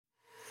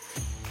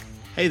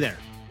Hey there.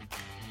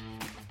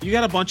 You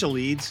got a bunch of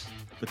leads,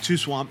 but too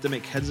swamped to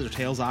make heads or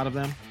tails out of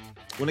them?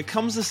 When it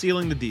comes to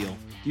sealing the deal,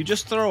 do you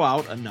just throw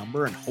out a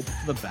number and hope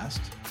for the best?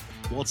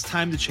 Well, it's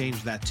time to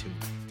change that tune.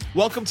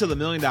 Welcome to the $1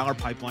 Million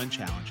Pipeline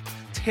Challenge,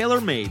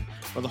 tailor-made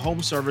for the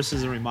home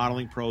services and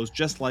remodeling pros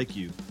just like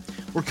you.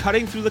 We're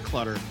cutting through the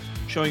clutter,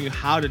 showing you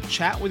how to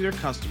chat with your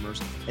customers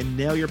and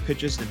nail your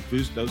pitches and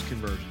boost those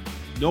conversions.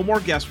 No more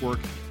guesswork,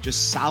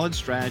 just solid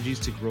strategies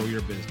to grow your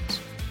business.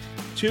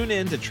 Tune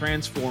in to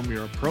transform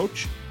your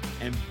approach,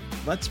 and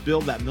let's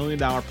build that $1 Million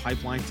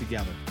pipeline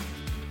together.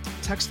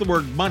 Text the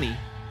word money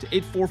to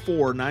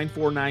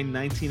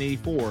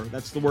 844-949-1984.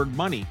 That's the word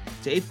money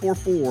to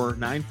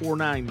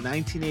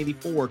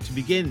 844-949-1984 to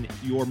begin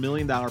your $1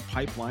 Million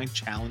Pipeline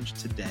Challenge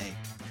today.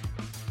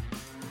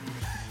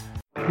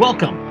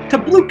 Welcome to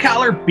Blue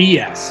Collar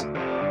BS,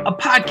 a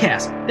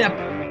podcast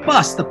that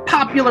busts the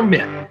popular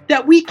myth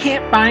that we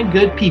can't find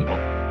good people,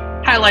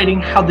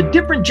 highlighting how the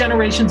different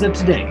generations of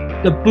today,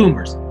 the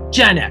boomers,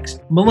 Gen X,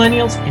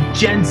 millennials, and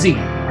Gen Z,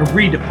 are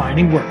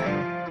redefining work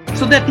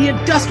so that the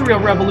industrial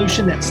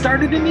revolution that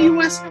started in the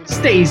U.S.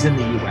 stays in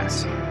the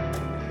U.S.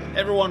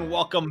 Everyone,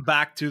 welcome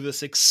back to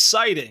this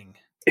exciting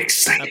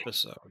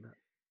episode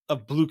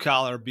of Blue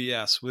Collar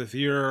BS with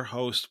your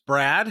host,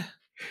 Brad.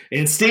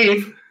 And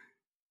Steve.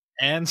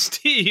 And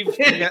Steve.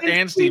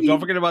 And Steve.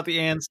 Don't forget about the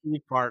and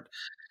Steve part.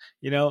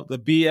 You know, the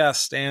BS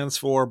stands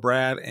for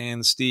Brad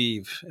and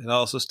Steve. It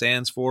also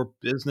stands for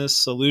Business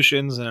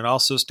Solutions, and it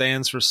also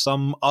stands for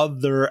some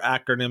other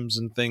acronyms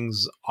and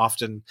things,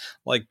 often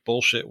like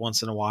bullshit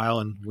once in a while.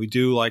 And we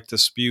do like to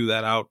spew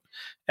that out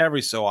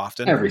every so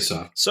often.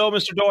 So,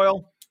 Mr.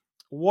 Doyle,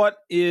 what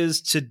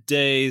is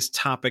today's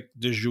topic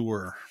du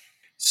jour?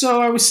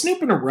 So I was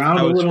snooping around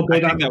a little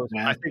bit on that.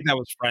 I think that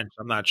was French.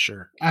 I'm not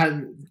sure.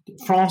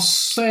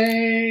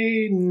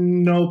 Français,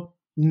 no.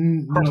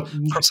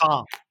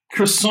 Croissant.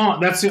 Croissant.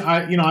 That's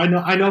I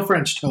know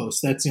French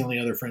toast. That's the only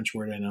other French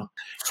word I know.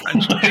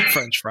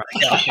 French fry.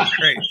 Yeah, okay,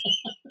 great.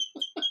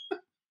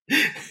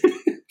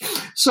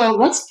 So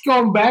let's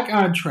go back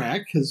on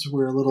track because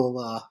we're a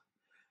little.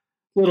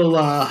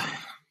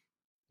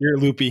 You're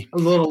loopy. A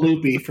little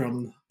loopy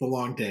from the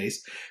long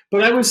days,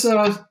 but I was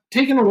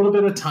taking a little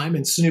bit of time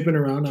and snooping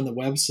around on the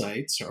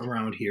websites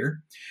around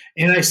here,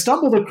 and I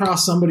stumbled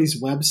across somebody's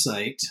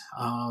website,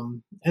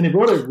 and they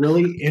wrote a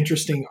really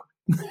interesting.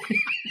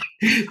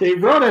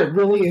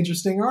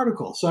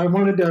 Article, so I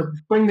wanted to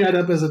bring that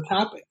up as a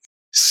topic.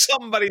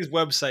 Somebody's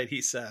website,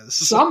 he says.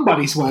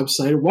 Somebody's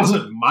website. It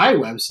wasn't my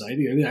website.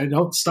 I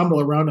don't stumble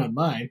around on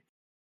mine,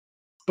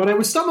 but I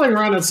was stumbling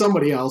around on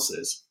somebody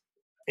else's.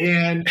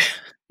 And,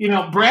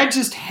 Brad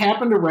just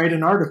happened to write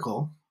an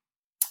article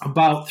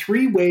about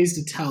 3 ways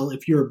to tell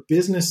if you're a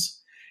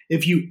business,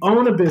 if you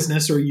own a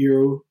business or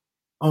you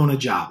own a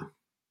job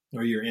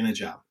or you're in a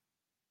job.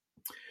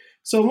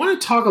 So I want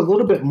to talk a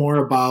little bit more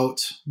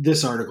about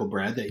this article,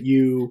 Brad, that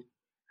you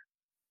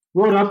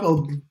wrote up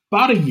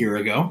about a year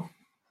ago.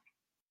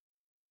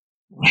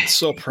 It's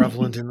so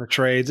prevalent in the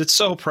trades. It's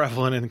so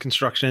prevalent in the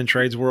construction and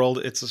trades world.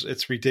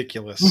 It's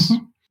ridiculous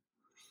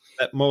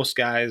that most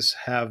guys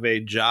have a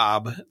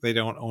job. They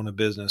don't own a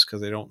business because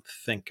they don't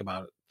think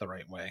about it the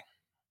right way.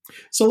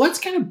 So let's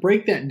kind of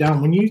break that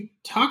down. When you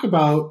talk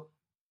about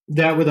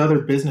that with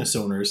other business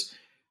owners,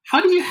 how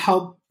do you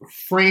help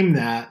frame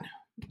that?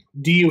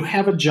 Do you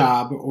have a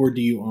job or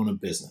do you own a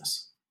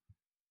business?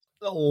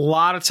 A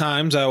lot of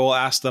times I will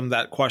ask them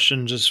that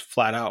question just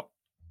flat out.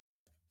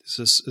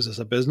 Is this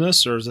a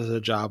business or is this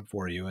a job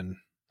for you? And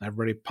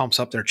everybody pumps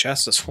up their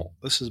chest and says, well,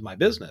 this is my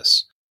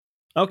business.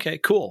 Okay,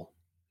 cool.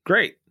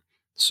 Great.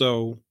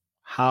 So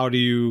how do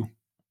you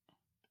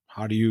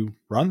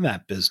run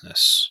that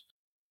business?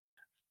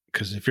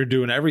 Because if you're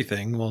doing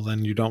everything, well,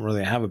 then you don't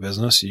really have a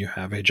business. You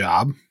have a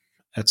job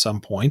at some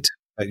point.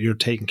 That you're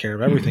taking care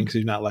of everything because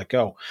you're not let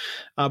go.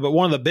 But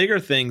one of the bigger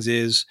things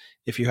is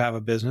if you have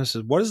a business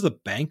is what does the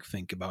bank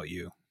think about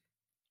you?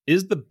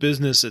 Is the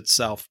business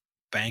itself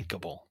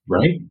bankable?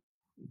 Right.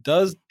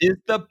 Is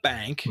the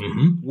bank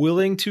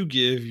willing to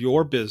give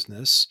your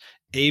business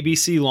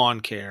ABC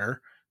Lawn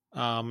Care,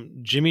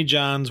 Jimmy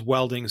John's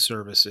Welding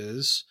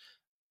Services,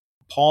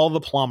 Paul the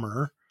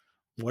Plumber,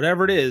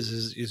 whatever it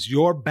is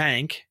your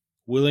bank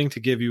willing to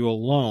give you a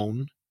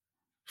loan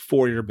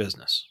for your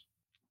business?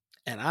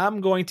 And I'm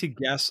going to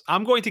guess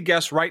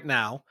right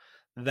now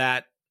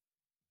that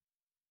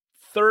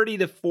 30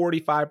 to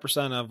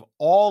 45% of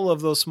all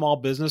of those small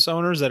business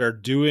owners that are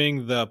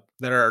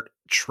that are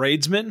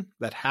tradesmen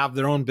that have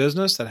their own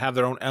business, that have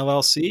their own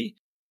LLC,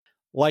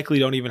 likely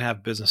don't even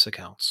have business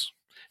accounts.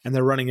 And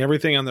they're running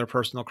everything on their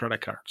personal credit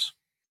cards.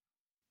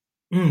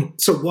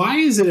 So why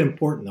is it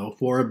important, though,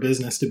 for a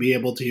business to be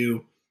able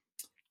to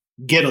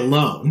get a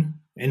loan?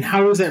 And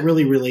how does that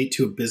really relate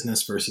to a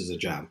business versus a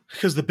job?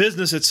 Because the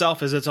business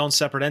itself is its own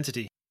separate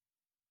entity.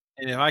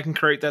 And if I can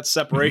create that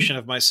separation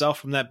of myself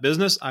from that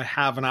business, I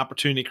have an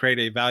opportunity to create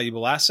a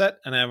valuable asset,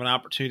 and I have an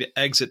opportunity to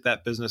exit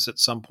that business at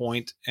some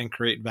point and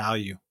create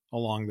value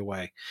along the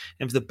way.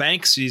 And if the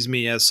bank sees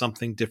me as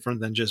something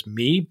different than just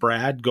me,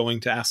 Brad, going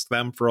to ask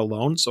them for a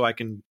loan so I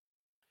can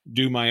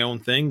do my own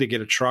thing to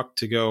get a truck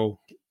to go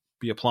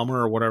be a plumber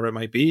or whatever it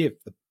might be. If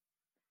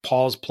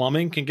Paul's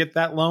Plumbing can get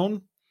that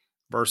loan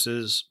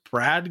versus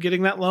Brad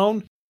getting that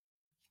loan,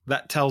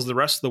 that tells the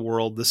rest of the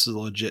world this is a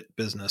legit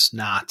business,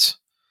 not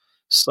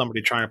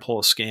somebody trying to pull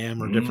a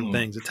scam or different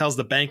things. It tells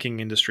the banking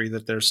industry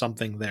that there's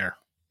something there.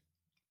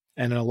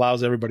 And it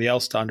allows everybody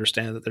else to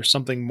understand that there's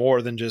something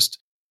more than just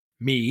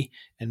me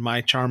and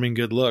my charming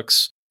good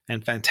looks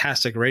and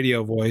fantastic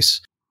radio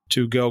voice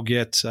to go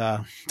get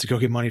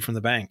money from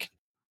the bank.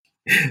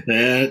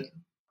 That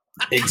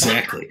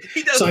exactly.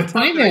 He doesn't. So I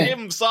find that give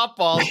him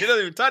softballs. He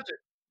doesn't even touch it.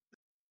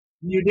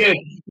 You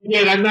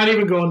did. I'm not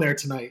even going there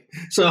tonight.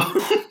 So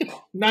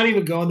not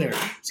even going there.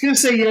 I was going to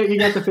say you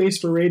got the face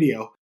for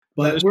radio,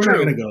 but we're not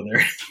going to go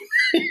there.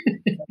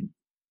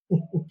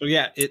 So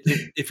yeah,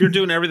 if you're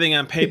doing everything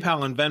on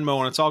PayPal and Venmo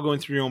and it's all going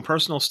through your own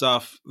personal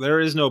stuff, there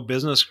is no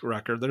business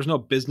record. There's no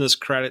business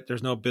credit.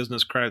 There's no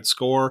business credit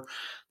score.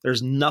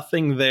 There's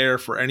nothing there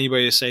for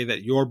anybody to say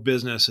that your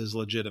business is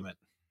legitimate.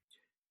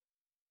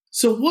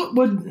 So what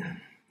would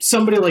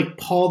somebody like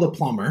Paul the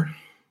plumber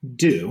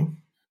do?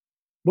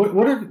 What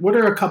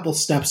are a couple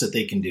steps that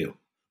they can do?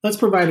 Let's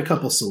provide a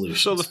couple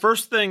solutions. So the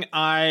first thing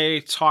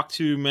I talk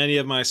to many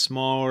of my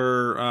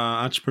smaller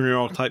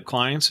entrepreneurial type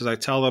clients is I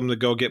tell them to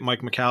go get Mike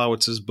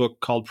Michalowicz's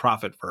book called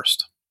Profit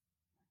First.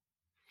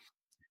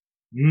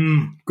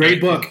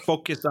 Great book.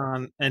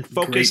 And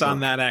focus on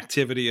that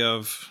activity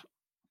of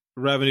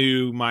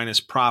revenue minus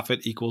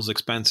profit equals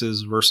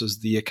expenses versus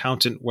the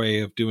accountant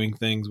way of doing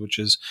things, which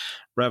is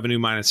revenue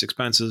minus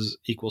expenses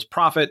equals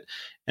profit.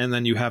 And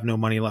then you have no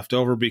money left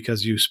over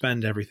because you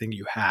spend everything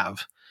you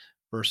have,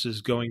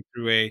 versus going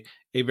through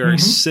a very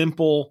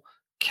simple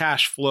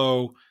cash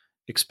flow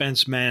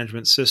expense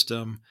management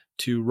system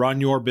to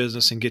run your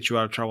business and get you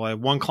out of trouble. I have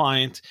one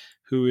client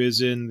who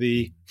is in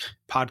the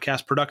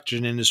podcast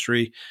production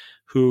industry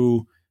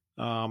who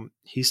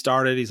he's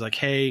like,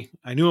 hey,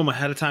 I knew him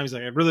ahead of time. He's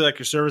like, I really like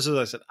your services.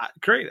 I said,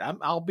 great.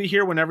 I'll be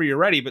here whenever you're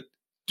ready, but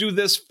do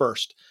this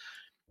first.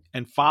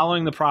 And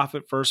following the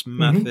Profit First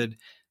method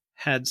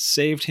had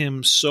saved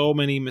him so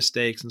many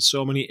mistakes and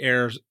so many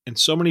errors and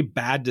so many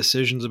bad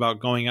decisions about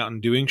going out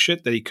and doing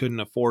shit that he couldn't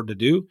afford to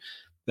do,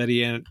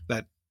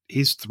 that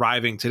he's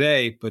thriving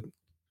today, but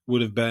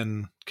would have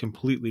been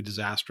completely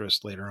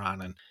disastrous later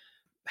on. And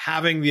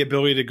having the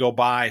ability to go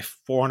buy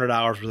 $400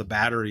 worth of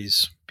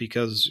batteries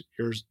because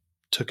yours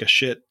took a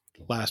shit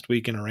last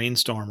week in a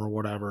rainstorm or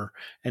whatever,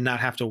 and not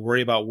have to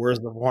worry about where's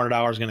the $400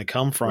 going to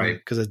come from,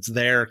 because it's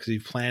there, because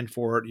you've planned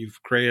for it,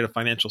 you've created a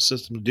financial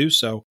system to do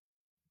so.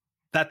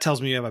 That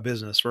tells me you have a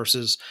business,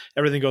 versus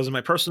everything goes in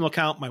my personal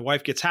account. My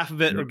wife gets half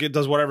of it or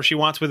does whatever she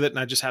wants with it, and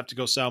I just have to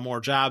go sell more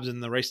jobs,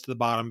 and the race to the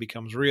bottom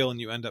becomes real, and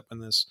you end up in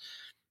this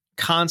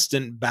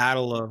constant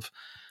battle of,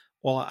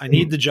 well, I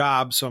need the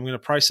job, so I'm going to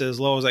price it as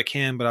low as I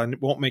can, but I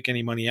won't make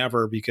any money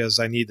ever because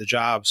I need the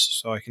jobs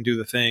so I can do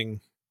the thing,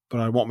 but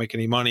I won't make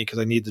any money because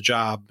I need the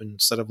job,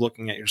 instead of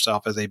looking at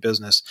yourself as a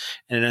business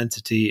and an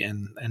entity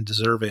and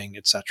deserving,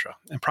 etc.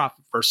 And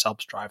Profit First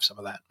helps drive some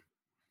of that.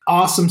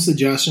 Awesome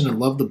suggestion. I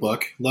love the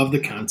book. Love the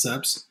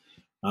concepts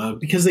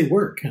because they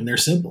work and they're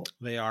simple.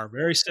 They are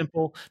very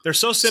simple. They're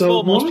so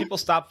simple. Most people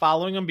stop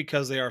following them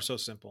because they are so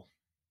simple.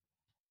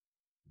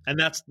 And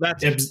that's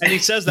and he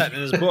says that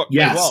in his book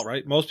as well,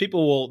 right? Most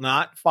people will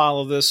not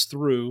follow this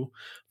through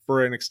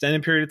for an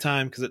extended period of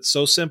time because it's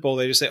so simple.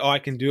 They just say, oh, I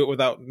can do it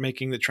without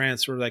making the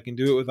transfers. I can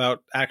do it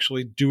without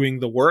actually doing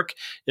the work.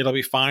 It'll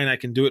be fine. I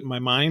can do it in my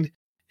mind.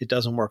 It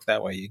doesn't work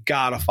that way. You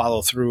got to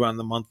follow through on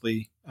the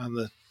monthly, on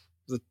the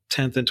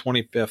 10th and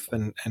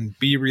 25th and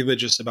be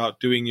religious about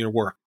doing your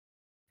work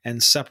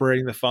and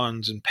separating the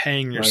funds and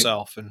paying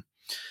yourself and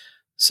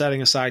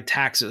setting aside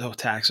taxes. Oh,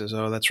 taxes.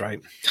 Oh, that's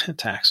right.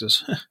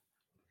 Taxes.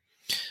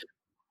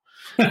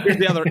 Here's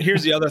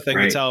the other thing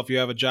to tell if you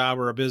have a job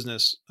or a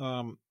business.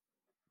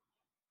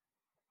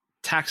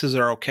 Taxes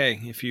are okay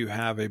if you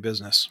have a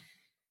business.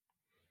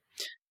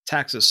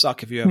 Taxes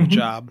suck if you have a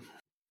job.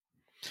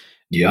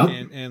 Yeah.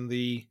 And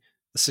the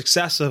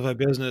success of a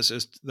business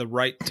is the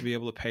right to be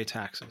able to pay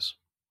taxes.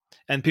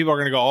 And people are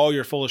going to go, oh,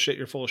 you're full of shit.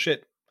 You're full of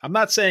shit. I'm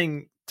not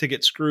saying to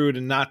get screwed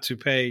and not to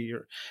pay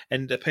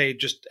and to pay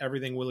just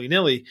everything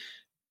willy-nilly,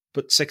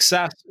 but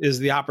success is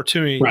the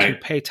opportunity to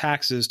pay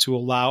taxes to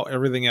allow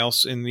everything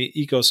else in the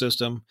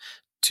ecosystem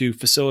to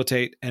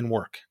facilitate and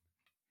work.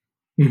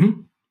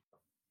 Mm-hmm.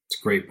 It's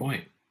a great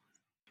point.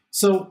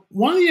 So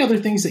one of the other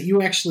things that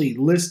you actually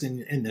list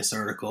in this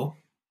article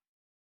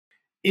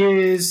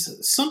is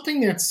something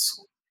that's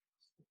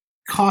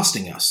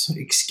costing us.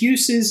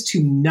 Excuses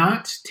to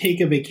not take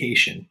a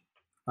vacation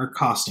are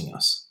costing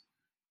us.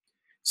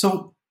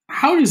 So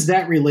how does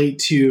that relate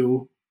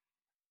to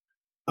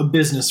a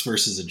business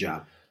versus a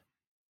job?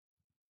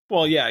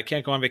 Well, yeah, I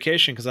can't go on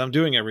vacation because I'm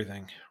doing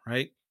everything,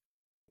 right?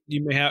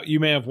 You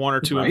may have one or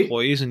two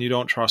employees and you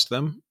don't trust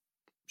them.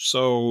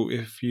 So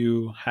if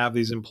you have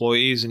these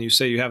employees and you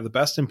say you have the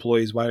best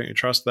employees, why don't you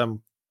trust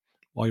them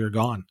while you're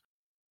gone?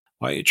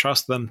 Why don't you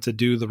trust them to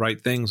do the right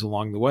things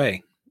along the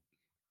way?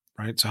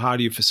 Right? So how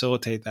do you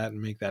facilitate that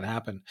and make that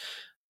happen?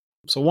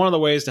 So one of the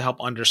ways to help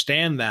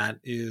understand that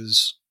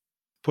is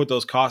put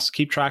those costs,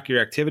 keep track of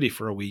your activity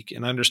for a week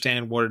and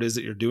understand what it is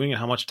that you're doing and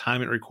how much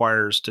time it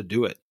requires to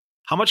do it.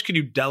 How much could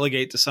you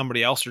delegate to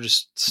somebody else or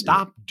just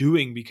stop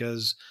doing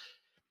because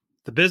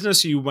the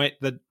business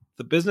the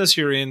business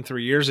you're in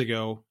 3 years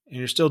ago and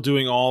you're still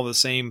doing all the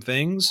same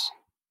things.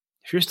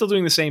 If you're still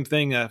doing the same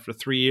thing after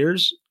 3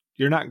 years,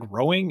 you're not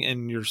growing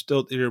and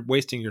you're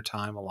wasting your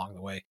time along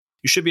the way.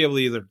 You should be able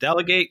to either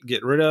delegate,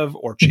 get rid of,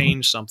 or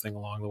change something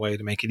along the way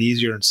to make it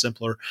easier and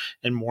simpler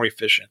and more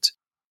efficient.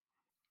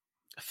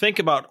 Think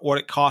about what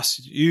it costs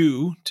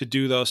you to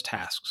do those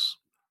tasks.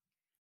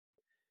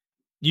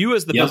 You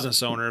as the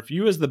business owner, if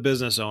you as the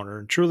business owner,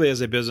 and truly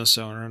as a business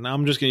owner, and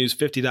I'm just going to use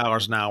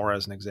 $50 an hour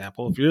as an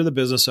example. If you're the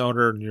business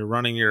owner and you're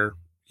running your,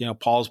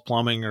 Paul's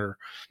Plumbing or,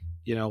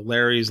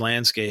 Larry's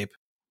Landscape,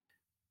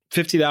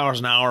 $50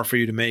 an hour for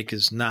you to make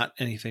is not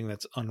anything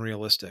that's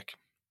unrealistic.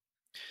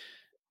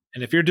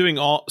 And if you're doing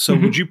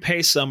would you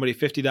pay somebody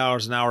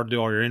 $50 an hour to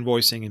do all your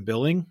invoicing and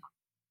billing?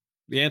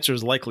 The answer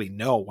is likely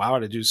no. Why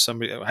would I do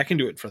I can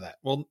do it for that.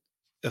 Well,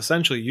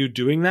 essentially you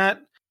doing that,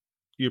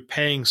 you're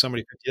paying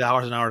somebody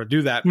 $50 an hour to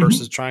do that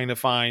versus trying to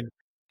find,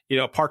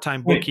 a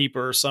part-time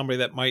bookkeeper or somebody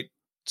that might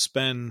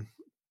spend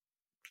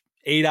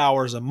 8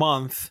 hours a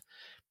month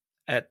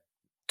at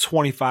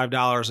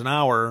 $25 an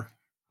hour.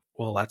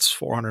 Well, that's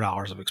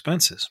 $400 of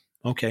expenses.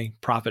 Okay.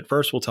 Profit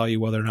first will tell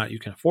you whether or not you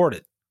can afford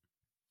it.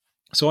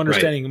 So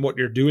understanding what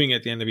you're doing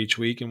at the end of each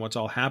week and what's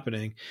all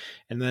happening.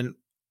 And then,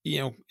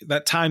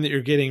 that time that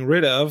you're getting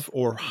rid of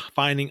or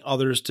finding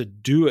others to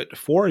do it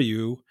for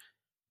you,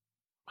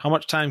 how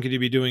much time could you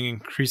be doing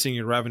increasing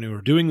your revenue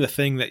or doing the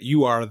thing that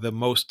you are the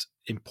most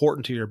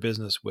important to your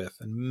business with?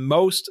 And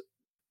most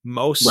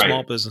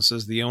small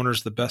businesses, the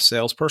owner's the best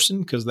salesperson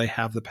because they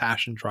have the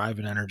passion, drive,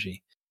 and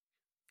energy.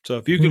 So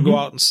if you could go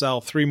out and sell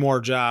 3 more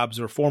jobs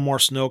or 4 more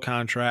snow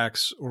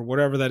contracts or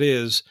whatever that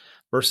is,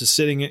 versus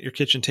sitting at your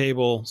kitchen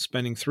table,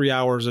 spending 3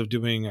 hours of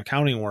doing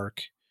accounting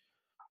work,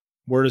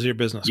 where does your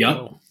business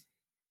go?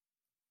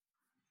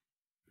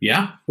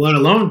 Yeah. Let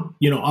alone,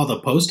 all the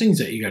postings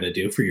that you got to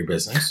do for your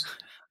business.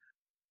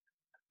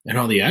 And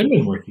all the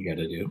admin work you got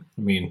to do.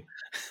 I mean,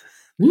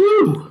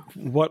 woo!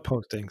 What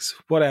postings?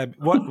 What?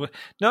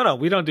 No,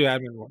 we don't do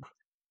admin work.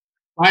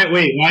 Why are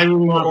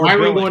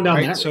we going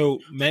down that? So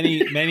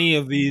many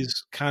of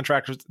these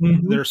contractors,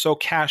 they're so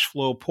cash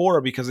flow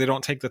poor because they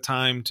don't take the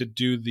time to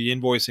do the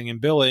invoicing and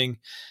billing.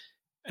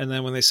 And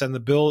then when they send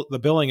the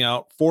billing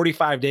out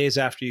 45 days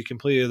after you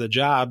completed the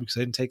job, because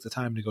they didn't take the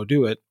time to go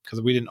do it, because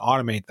we didn't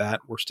automate that,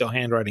 we're still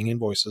handwriting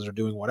invoices or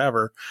doing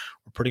whatever.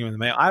 We're putting them in the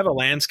mail. I have a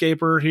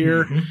landscaper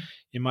here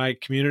in my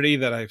community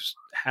that I've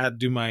had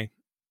do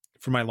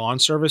for my lawn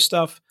service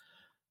stuff.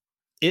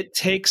 It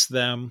takes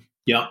them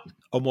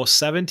almost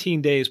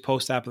 17 days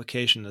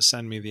post-application to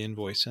send me the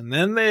invoice. And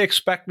then they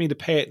expect me to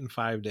pay it in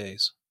 5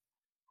 days.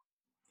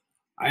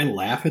 I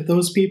laugh at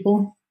those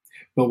people.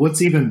 But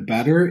what's even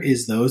better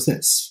is those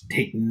that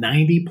take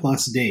 90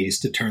 plus days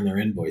to turn their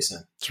invoice in.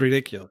 It's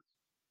ridiculous.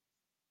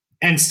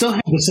 And still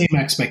have the same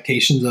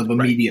expectations of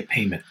immediate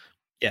payment.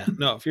 Yeah.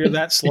 No, if you're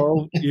that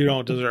slow, you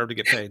don't deserve to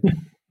get paid.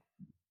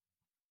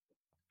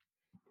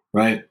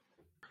 Right.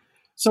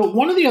 So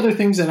one of the other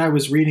things that I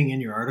was reading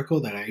in your article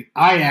that I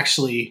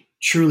actually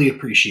truly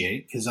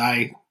appreciate, because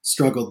I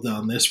struggled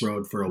down this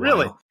road for a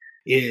while,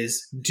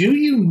 is do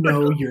you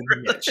know your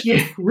niche?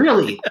 Yeah,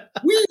 really.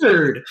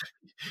 Weird.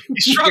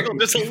 You struggled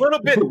just a little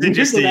bit, did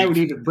you, Steve? I would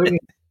even bring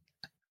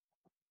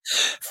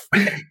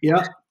it.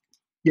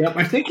 Yep.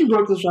 I think you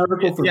wrote this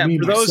article for me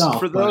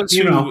myself. For those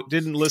who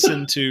didn't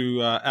listen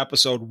to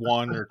episode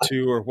 1 or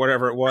 2 or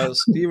whatever it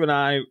was, Steve and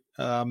I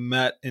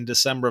met in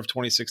December of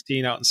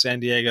 2016 out in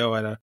San Diego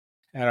at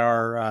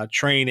our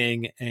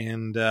training.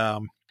 And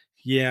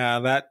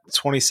that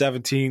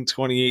 2017,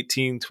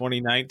 2018,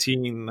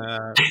 2019,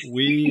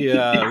 we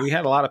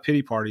had a lot of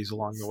pity parties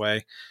along the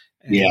way,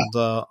 and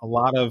a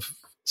lot of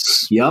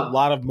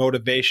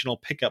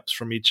motivational pickups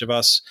from each of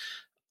us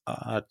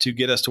to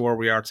get us to where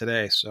we are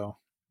today. So,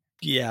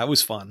 it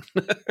was fun.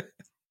 It's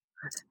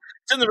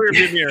in the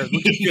rearview mirror.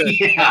 Looking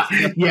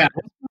good.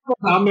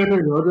 I'm on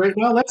the road right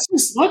now.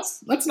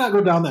 Let's not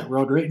go down that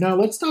road right now.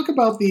 Let's talk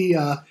about the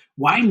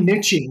why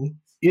niching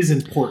is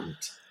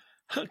important.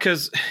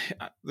 Because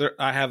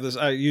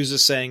I use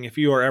this saying: if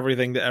you are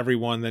everything to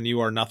everyone, then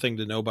you are nothing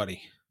to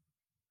nobody.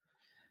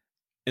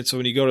 And so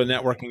when you go to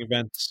networking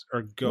events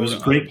or go to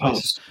great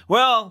places,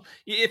 well,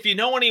 if you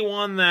know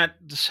anyone that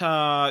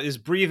is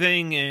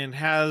breathing and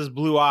has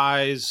blue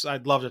eyes,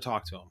 I'd love to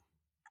talk to them.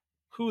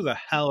 Who the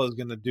hell is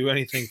going to do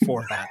anything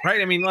for that,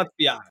 right? I mean, let's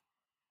be honest.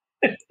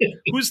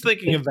 Who's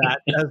thinking of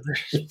that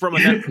from a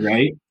net?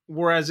 Right?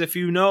 Whereas if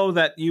you know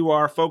that you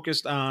are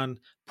focused on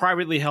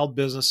privately held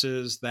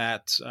businesses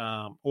that,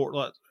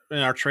 or in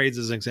our trades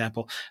as an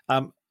example,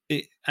 I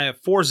have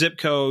 4 zip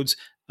codes,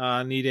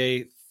 need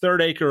a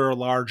 3rd acre or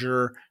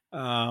larger.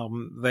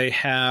 They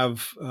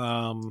have,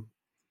 a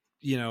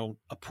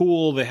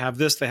pool. They have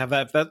this, they have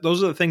that.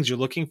 Those are the things you're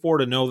looking for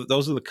to know that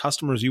those are the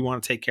customers you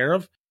want to take care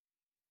of.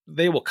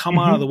 they will come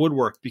out of the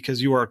woodwork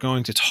because you are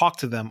going to talk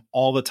to them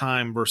all the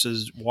time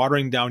versus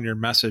watering down your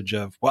message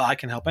of, well, I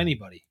can help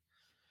anybody.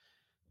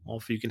 Well,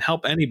 if you can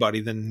help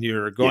anybody, then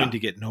you're going to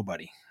get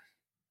nobody.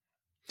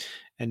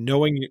 And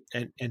knowing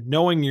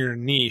knowing your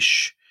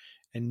niche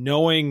and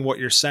knowing what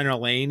your center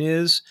lane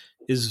is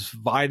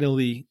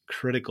vitally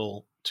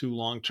critical to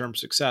long-term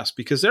success,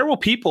 because there will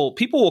people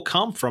will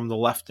come from the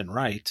left and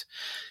right.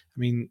 I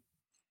mean,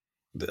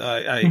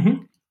 I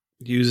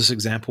use this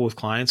example with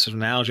clients, an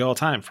analogy all the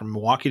time. From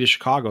Milwaukee to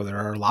Chicago, there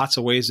are lots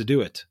of ways to do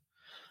it.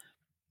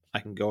 I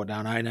can go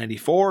down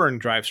I-94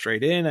 and drive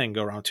straight in. I can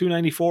go around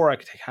 294. I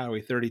could take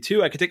Highway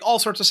 32. I could take all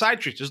sorts of side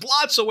streets. There's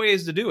lots of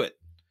ways to do it.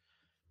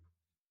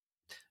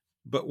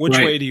 But which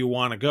way do you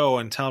want to go?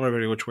 And tell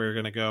everybody which way you're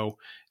going to go.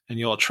 And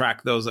you'll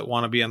attract those that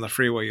want to be on the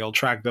freeway. You'll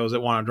attract those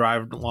that want to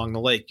drive along the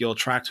lake. You'll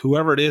attract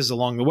whoever it is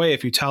along the way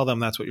if you tell them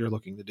that's what you're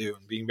looking to do.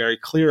 And being very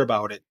clear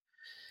about it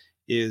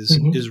is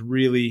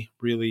really,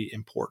 really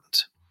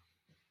important.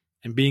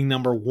 And being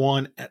number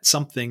one at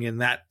something in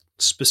that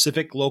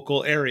specific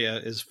local area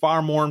is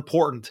far more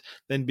important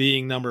than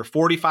being number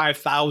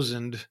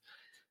 45,000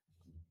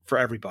 for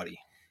everybody.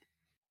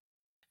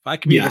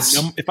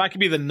 If I could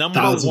be the number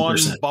 1,000% one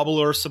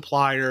bubbler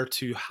supplier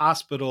to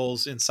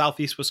hospitals in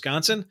Southeast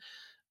Wisconsin,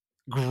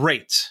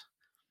 great.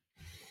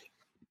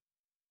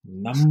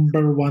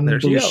 Number one there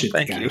bullshit you go.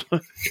 Thank guy. You.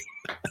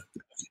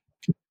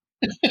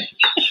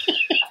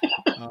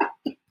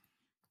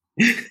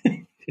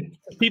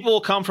 People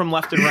will come from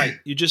left and right.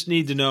 You just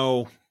need to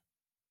know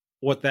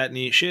what that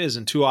niche is.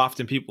 And too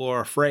often people are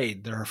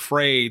afraid. They're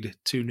afraid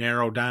to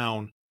narrow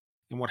down.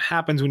 And what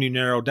happens when you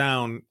narrow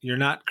down, you're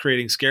not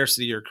creating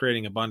scarcity, you're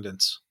creating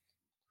abundance,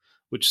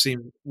 which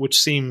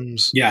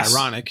seems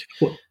ironic,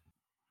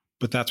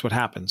 but that's what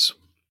happens.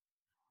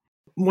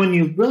 When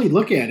you really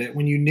look at it,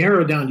 when you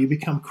narrow down, you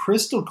become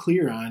crystal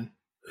clear on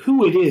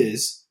who it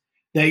is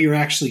that you're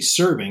actually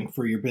serving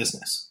for your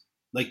business.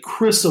 Like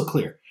crystal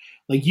clear.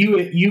 Like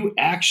you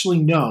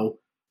actually know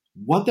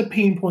what the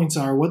pain points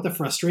are, what the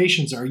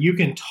frustrations are. You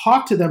can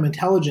talk to them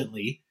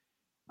intelligently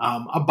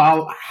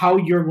about how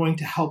you're going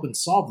to help and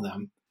solve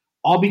them,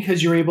 all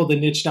because you're able to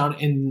niche down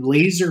and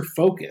laser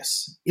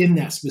focus in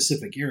that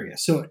specific area.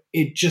 So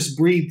it just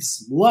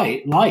breathes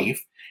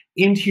life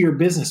into your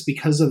business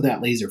because of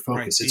that laser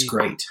focus. Right. It's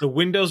great. The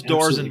windows,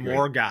 doors, and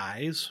more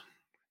guys,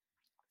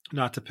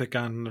 not to pick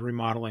on the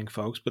remodeling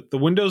folks, but the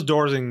windows,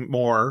 doors, and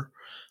more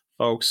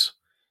folks,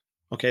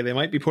 okay, they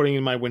might be putting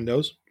in my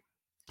windows.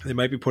 They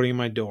might be putting in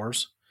my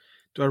doors.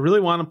 Do I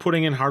really want them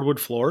putting in hardwood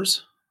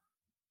floors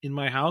in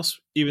my house,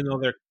 even though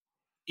they're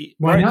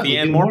the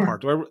and more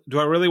part? Do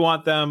I really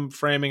want them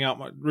framing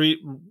out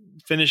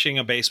finishing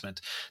a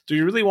basement? Do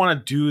you really want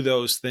to do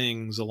those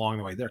things along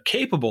the way? They're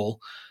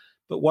capable,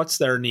 but what's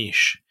their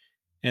niche?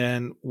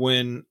 And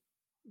when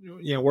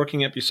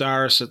working at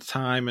Bucyrus at the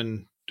time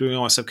and doing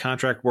all my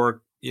subcontract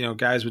work,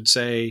 guys would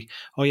say,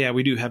 "Oh yeah,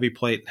 we do heavy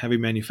plate, heavy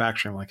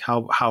manufacturing." I'm like,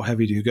 how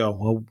heavy do you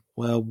go?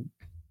 Well,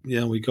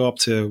 we go up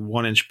to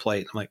 1-inch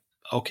plate. I'm like,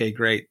 okay,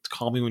 great.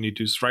 Call me when you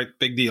do right.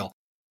 Big deal.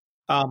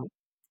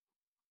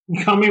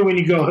 Call me when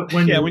you go.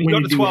 When you go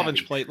to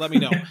 12-inch plate, let me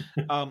know.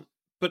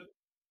 But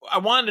I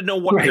wanted to know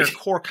what their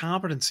core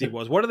competency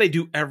was. What do they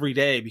do every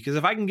day? Because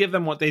if I can give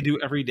them what they do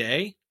every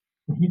day,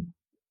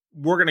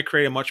 we're going to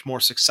create a much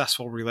more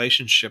successful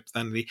relationship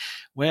than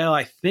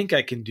I think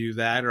I can do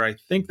that, or I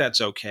think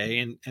that's okay.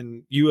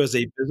 And you as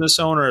a business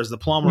owner, as the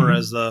plumber,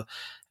 as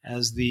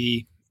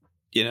the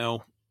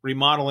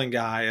remodeling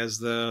guy, as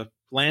the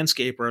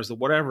landscaper, as the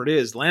whatever it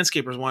is,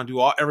 landscapers want to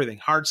do everything,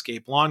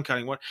 hardscape, lawn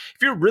cutting. If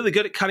you're really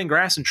good at cutting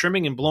grass and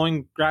trimming and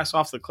blowing grass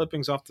off the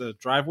clippings off the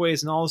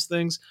driveways and all those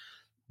things,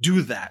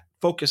 do that.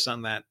 Focus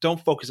on that.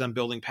 Don't focus on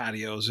building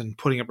patios and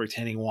putting up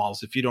retaining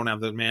walls if you don't have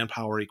the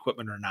manpower,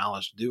 equipment, or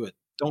knowledge to do it.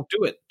 Don't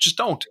do it. Just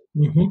don't.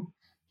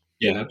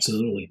 Yeah,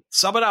 absolutely.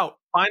 Sub it out.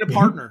 Find a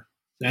partner.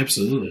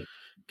 Absolutely.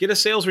 Get a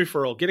sales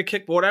referral. Get a Get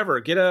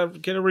a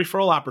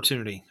referral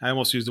opportunity. I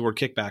almost used the word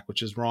kickback,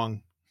 which is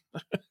wrong.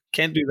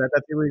 Can't do that.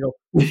 That's illegal.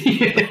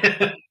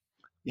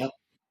 Yep.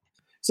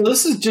 So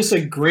this is just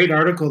a great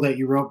article that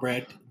you wrote,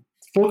 Brad,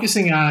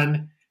 focusing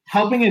on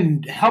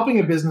helping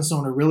a business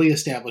owner really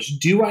establish,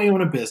 do I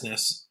own a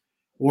business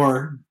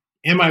or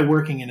am I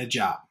working in a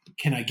job?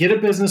 Can I get a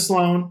business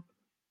loan?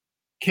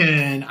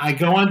 Can I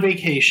go on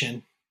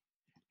vacation?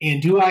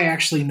 And do I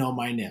actually know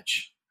my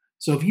niche?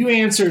 So if you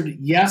answered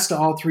yes to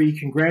all three,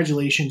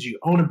 congratulations, you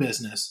own a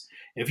business.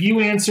 If you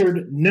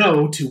answered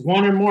no to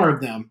one or more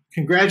of them,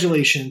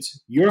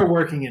 congratulations, you're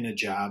working in a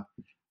job.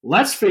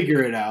 Let's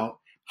figure it out.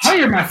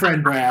 Hire my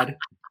friend Brad.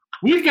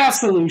 We've got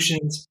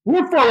solutions.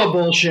 We're full of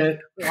bullshit.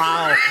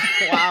 Wow.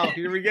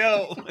 Here we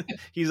go.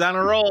 He's on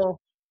a roll.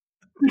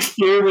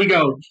 Here we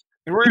go.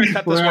 And we're going to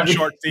cut this one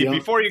short, Steve. Yep.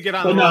 Before you get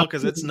on the roll,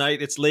 because it's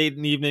night, it's late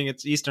in the evening,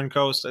 it's Eastern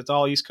Coast, it's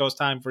all East Coast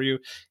time for you.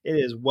 It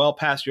is well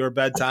past your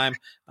bedtime.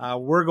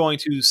 We're going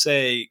to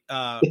say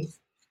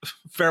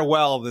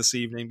farewell this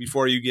evening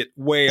before you get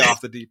way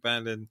off the deep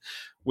end, and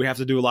we have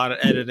to do a lot of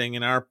editing,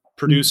 and our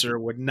producer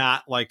would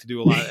not like to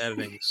do a lot of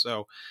editing.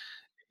 So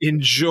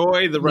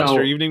Enjoy the rest of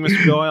your evening,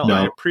 Mr. Doyle. No.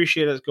 I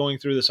appreciate us going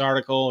through this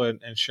article and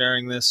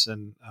sharing this,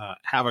 and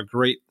have a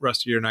great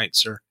rest of your night,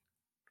 sir.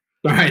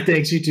 All right.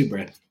 Thanks. You too,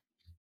 Brad.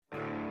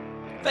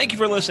 Thank you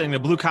for listening to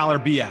Blue Collar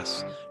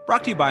BS,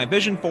 brought to you by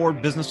Vision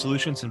Forward Business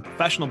Solutions and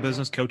Professional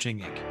Business Coaching,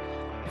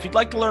 Inc. If you'd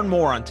like to learn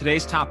more on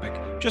today's topic,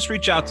 just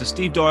reach out to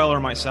Steve Doyle or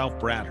myself,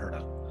 Brad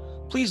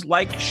Herda. Please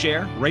like,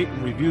 share, rate,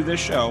 and review this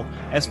show,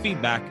 as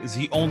feedback is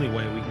the only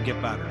way we can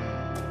get better.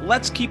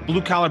 Let's keep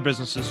blue-collar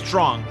businesses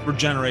strong for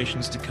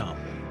generations to come.